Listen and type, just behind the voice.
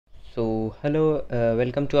So hello,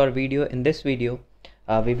 welcome to our video. In this video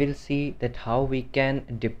we will see that how we can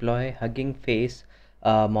deploy Hugging Face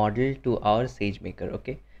model to our SageMaker.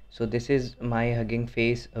 Okay, so this is my Hugging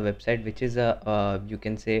Face website, which is a you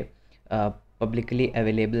can say publicly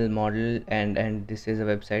available model, and this is a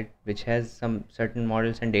website which has some certain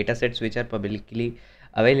models and data sets which are publicly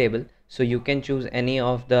available, so you can choose any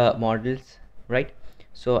of the models, right?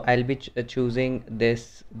 So I'll be choosing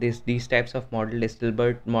these types of model,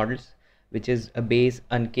 Distilbert models, which is a base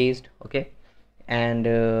uncased. Okay, and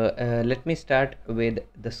let me start with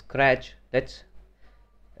the scratch. Let's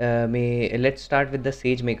start with the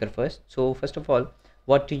SageMaker first. So first of all,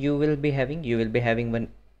 what you will be having, you will be having one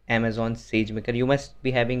Amazon SageMaker. You must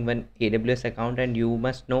be having one AWS account, and you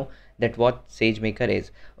must know that what SageMaker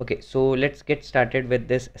is. Okay, so let's get started with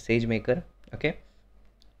this SageMaker. Okay,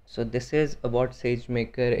 so this is what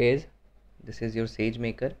SageMaker is. This is your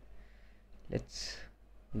SageMaker. Let's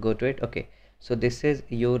go to it. Okay, so this is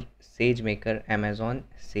your SageMaker, Amazon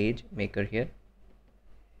SageMaker here.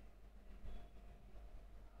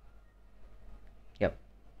 Yep.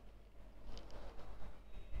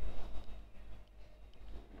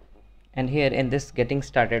 And here in this getting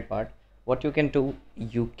started part, what you can do,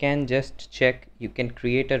 you can just check, you can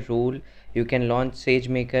create a role, you can launch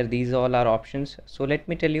SageMaker. These all are options. So let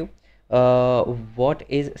me tell you what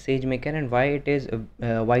is SageMaker and why it is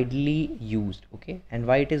widely used. Okay, and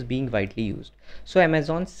why it is being widely used. So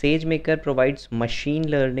Amazon SageMaker provides machine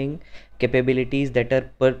learning capabilities that are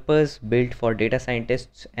purpose built for data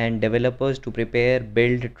scientists and developers to prepare,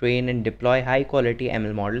 build, train and deploy high quality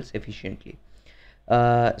ML models efficiently.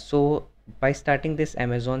 So by starting this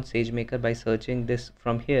Amazon SageMaker, by searching this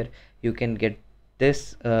from here, you can get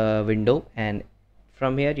this window, and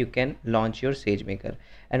from here you can launch your SageMaker.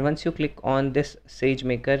 And once you click on this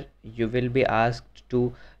SageMaker, you will be asked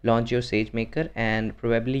to launch your SageMaker, and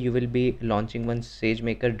probably you will be launching one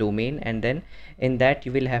SageMaker domain, and then in that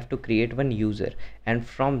you will have to create one user, and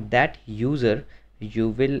from that user you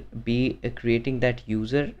will be creating that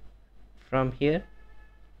user from here.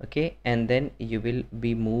 Okay, and then you will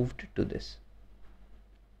be moved to this.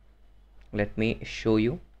 Let me show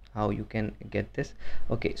you how you can get this.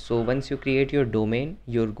 Okay, so once you create your domain,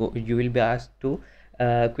 you will be asked to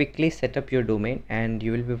quickly set up your domain, and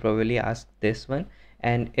you will be probably asked this one.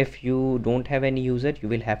 And if you don't have any user, you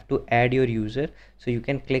will have to add your user. So you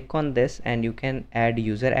can click on this and you can add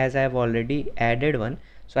user. As I have already added one,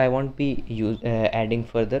 so I won't be adding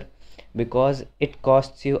further, because it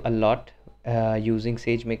costs you a lot using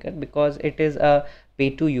SageMaker, because it is a pay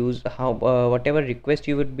to use. How whatever request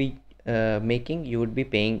you would be making, you would be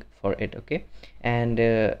paying for it. Okay, and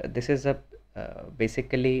this is a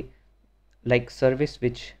basically like service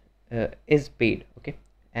which is paid. Okay,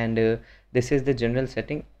 and this is the general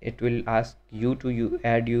setting. It will ask you to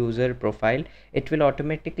add user profile. It will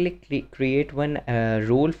automatically create one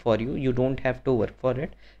role for you. You don't have to work for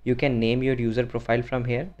it. You can name your user profile from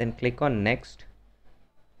here, then click on next,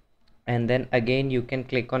 and then again you can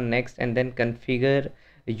click on next, and then configure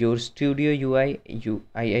your studio UI.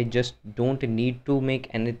 I just don't need to make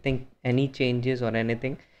any changes or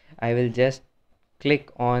anything. I will just click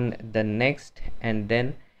on the next, and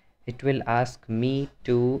then it will ask me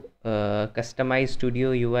to customize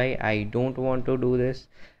studio UI. I don't want to do this.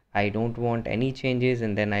 I don't want any changes,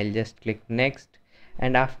 and then I'll just click next,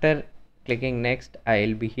 and after clicking next,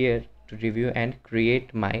 I'll be here to review and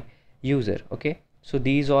create my user. Okay, so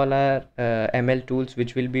these all are ML tools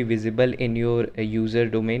which will be visible in your user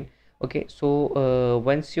domain. Okay, so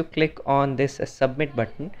once you click on this submit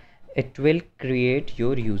button, it will create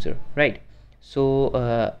your user, right? So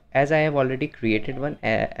as I have already created one,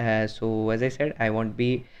 so as I said, I won't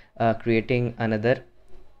be creating another.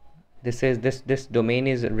 This domain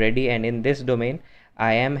is ready, and in this domain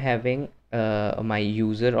I am having my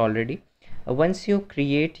user already. Once you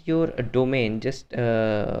create your domain, just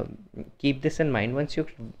keep this in mind. Once you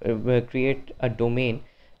create a domain,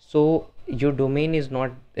 so your domain is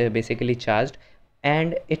not basically charged,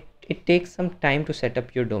 and it takes some time to set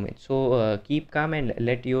up your domain. So keep calm and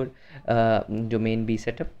let your domain be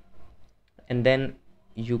set up, and then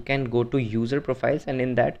you can go to user profiles, and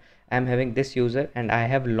in that I'm having this user, and I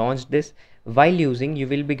have launched this. While using, you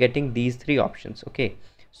will be getting these three options. Okay,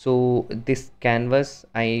 so this canvas,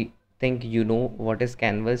 I think you know what is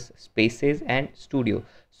canvas, spaces and studio.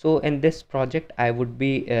 So in this project I would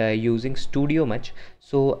be using studio much,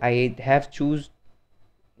 so I have choose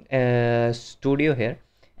studio here.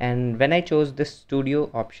 And when I chose this studio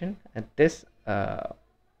option, this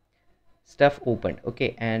stuff opened.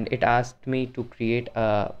 Okay, and it asked me to create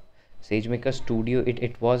a SageMaker studio.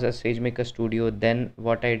 It was a SageMaker studio. Then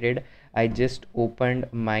what I did, I just opened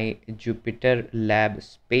my Jupyter Lab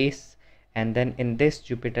space, and then in this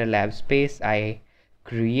Jupyter Lab space I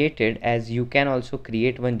created, as you can also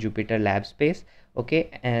create one Jupyter Lab space. Okay,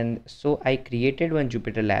 and so I created one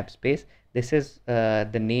Jupyter Lab space. This is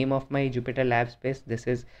the name of my Jupyter Lab space. This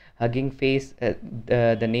is Hugging Face,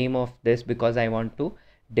 the name of this, because I want to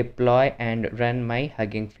deploy and run my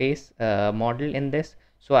Hugging Face model in this,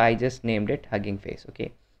 so I just named it Hugging Face.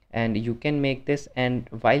 Okay, and you can make this, and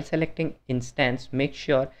while selecting instance, make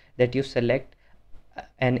sure that you select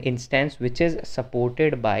an instance which is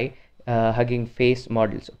supported by Hugging Face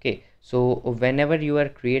models. Okay, so whenever you are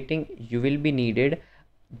creating, you will be needed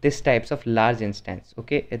this types of large instance.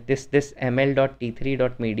 Okay, this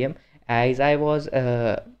ml.t3.medium, as I was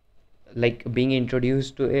like being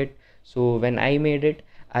introduced to it, so when I made it,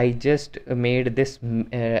 I just made this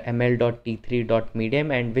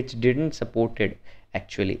ml.t3.medium, and which didn't support it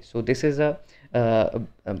actually. So this is a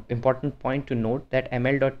important point to note, that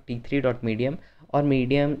ml.t3.medium or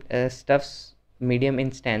medium stuffs, medium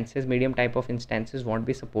instances, medium type of instances won't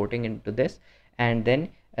be supporting into this. And then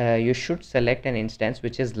you should select an instance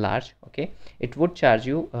which is large. Okay, it would charge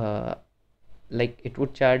you it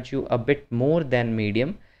would charge you a bit more than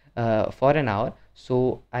medium for an hour.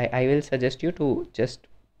 So I will suggest you to just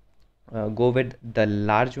go with the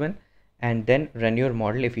large one and then run your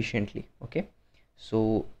model efficiently. Okay,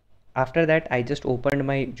 so after that I just opened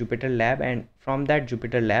my Jupyter Lab, and from that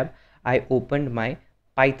Jupyter Lab I opened my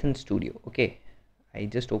Python Studio. Okay, I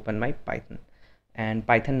just opened my Python and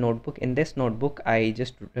Python notebook. In this notebook I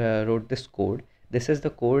just wrote this code. This is the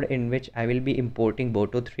code in which I will be importing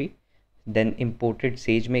Boto 3, then imported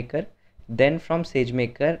SageMaker, then from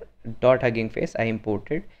SageMaker dot Hugging Face I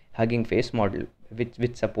imported Hugging Face model,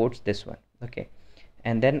 which supports this one. Okay,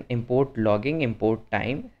 and then import logging, import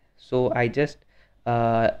time. So I just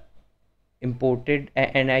uh, imported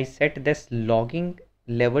and I set this logging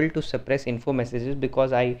level to suppress info messages,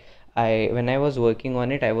 because I when I was working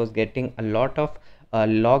on it, I was getting a lot of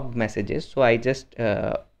log messages. So I just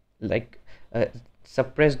like uh,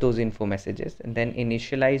 suppressed those info messages, and then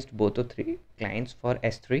initialized both of three clients for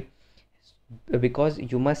S3, because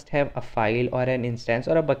you must have a file or an instance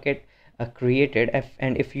or a bucket created,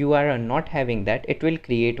 and if you are not having that, it will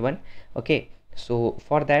create one. Okay, so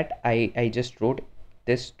for that I just wrote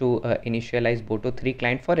this to initialize Boto 3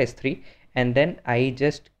 client for S3, and then I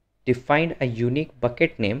just defined a unique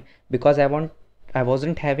bucket name, because I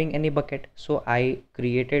wasn't having any bucket, so I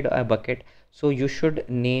created a bucket. So you should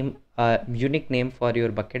name a unique name for your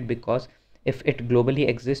bucket, because if it globally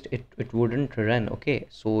exists, it wouldn't run. Okay,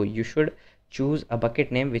 so you should choose a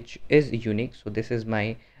bucket name which is unique. So this is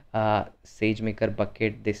my SageMaker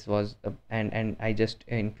bucket. This was and I just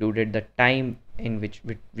included the time in which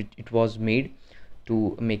it was made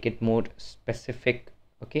to make it more specific.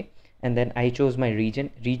 Okay, and then I chose my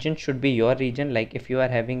region should be your region. Like if you are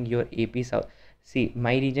having your AP South, see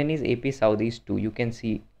my region is AP Southeast 2, you can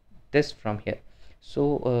see this from here.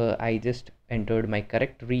 So I just entered my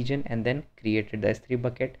correct region and then created the S3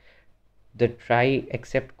 bucket. The try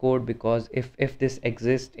except code, because if this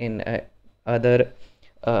exists in other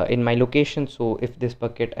in my location, so if this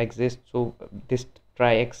bucket exists, so this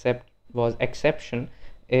try except was exception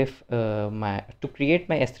if my to create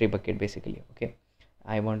my S3 bucket basically. Okay,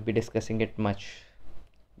 I won't be discussing it much,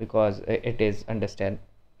 because it is understood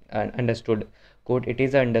code. It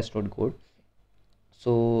is a understood code.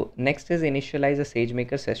 So next is initialize a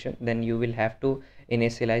SageMaker session. Then you will have to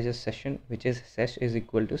initialize a session, which is sesh is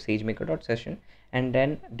equal to SageMaker.session, and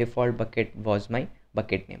then default bucket was my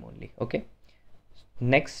bucket name only. Okay,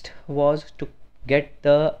 next was to get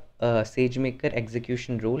the SageMaker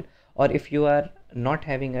execution role, or if you are not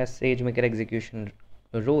having a SageMaker execution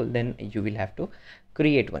role, then you will have to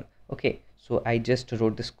create one. Okay, so I just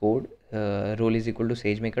wrote this code, role is equal to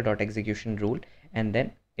SageMaker.execution role, and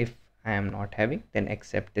then if I am not having, then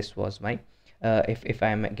except this was my if I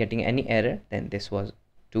am getting any error, then this was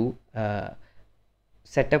to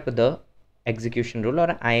set up the execution role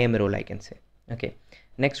or IAM role, I can say. Okay,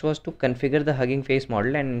 next was to configure the Hugging Face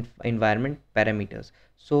model and environment parameters.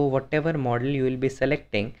 So whatever model you will be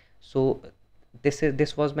selecting, so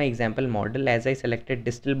this was my example model, as I selected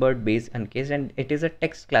Distilbert base uncased, and it is a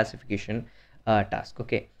text classification task.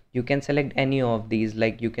 Okay, you can select any of these,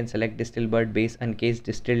 like you can select Distilbert base uncased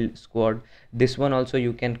distilled squad. This one also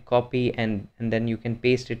you can copy and then you can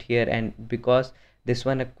paste it here, and because this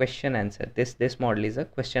one a question answer, this model is a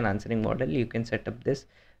question answering model, you can set up this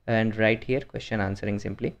and write here question answering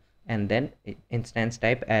simply, and then instance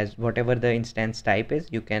type as whatever the instance type is,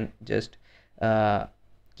 you can just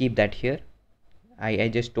keep that here. I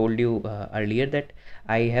just told you earlier that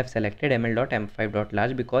I have selected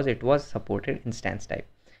ml.m5.large because it was supported instance type.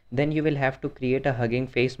 Then you will have to create a Hugging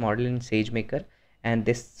Face model in SageMaker, and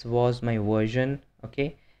this was my version.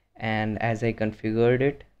 Okay, and as I configured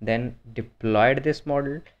it, then deployed this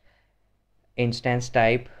model, instance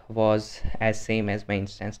type was as same as my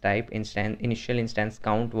instance type. Initial instance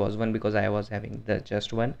count was 1 because I was having the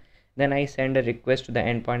just one. Then I send a request to the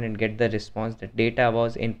endpoint and get the response. The data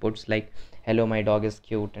was inputs like hello my dog is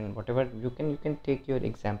cute and whatever. You can take your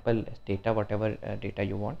example data, whatever data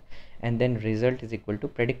you want, and then result is equal to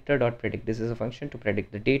predictor.predict. This is a function to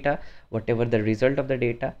predict the data, whatever the result of the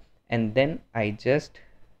data. And then I just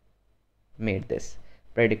made this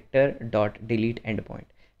predictor dot delete endpoint.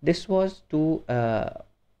 This was to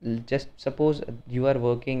just suppose you are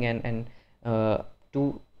working and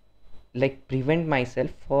to like prevent myself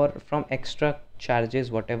for from extra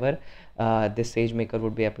charges whatever this SageMaker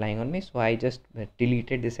would be applying on me. So I just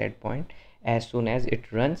deleted this endpoint. As soon as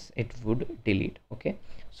it runs, it would delete. Okay,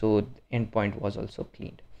 so endpoint was also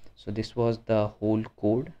cleaned. So this was the whole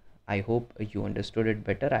code. I hope you understood it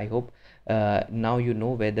better. I hope now you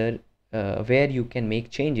know whether where you can make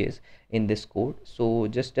changes in this code. So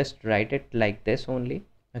just write it like this only.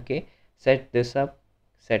 Okay, set this up,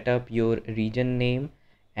 set up your region name,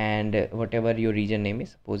 and whatever your region name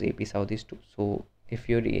is, suppose AP South is 2. So if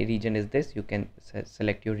your region is this, you can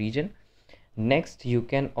select your region. Next you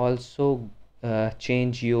can also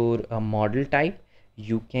change your model type.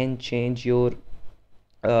 You can change your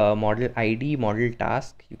model ID, model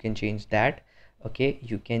task, you can change that. Okay,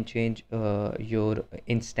 you can change your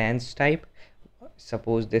instance type.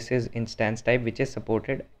 Suppose this is instance type which is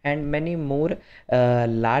supported, and many more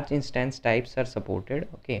large instance types are supported.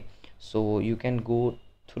 Okay, so you can go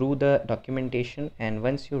through the documentation, and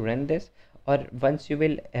once you run this, or once you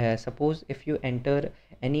will suppose if you enter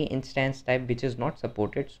any instance type which is not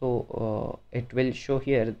supported, so it will show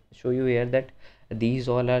you here that these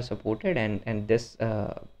all are supported, and this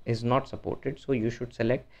is not supported. So you should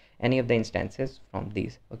select any of the instances from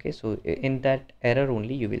these. Okay, so in that error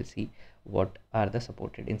only you will see what are the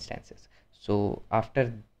supported instances. So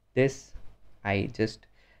after this, I just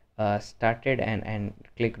started and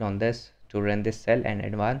clicked on this to run this cell and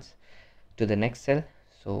advance to the next cell.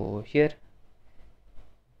 So here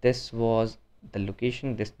this was the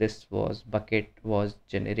location, this was bucket was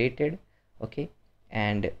generated. Okay,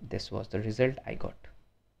 and this was the result I got.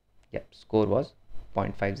 Yep, score was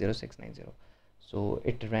 0.50690. So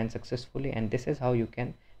it ran successfully, and this is how you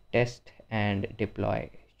can test and deploy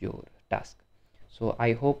your task. So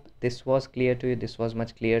I hope this was clear to you, this was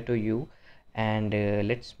much clear to you, and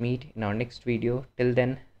let's meet in our next video. Till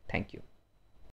then, thank you.